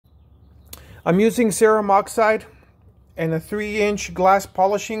I'm using Cerium Oxide and a 3-inch glass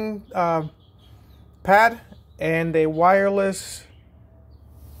polishing pad and a wireless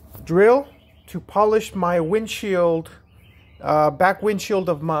drill to polish my windshield, back windshield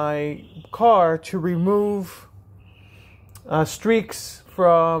of my car, to remove streaks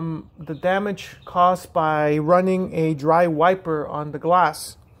from the damage caused by running a dry wiper on the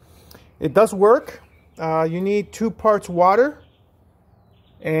glass. It does work. You need 2 parts water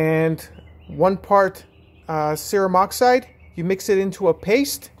and 1 part Cerium Oxide. You mix it into a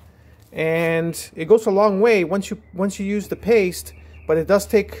paste, and it goes a long way once you use the paste. But it does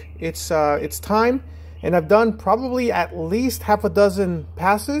take its time, and I've done probably at least half a dozen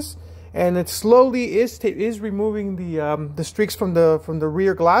passes, and it slowly is removing the streaks from the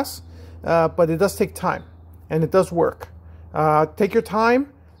rear glass. But it does take time, and it does work. Take your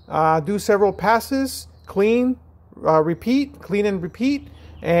time. Do several passes. Clean, repeat, clean and repeat.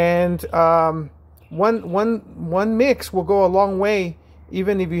 And one mix will go a long way.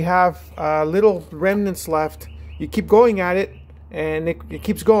 Even if you have little remnants left, you keep going at it, and it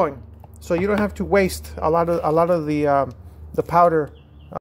keeps going. So you don't have to waste a lot of the powder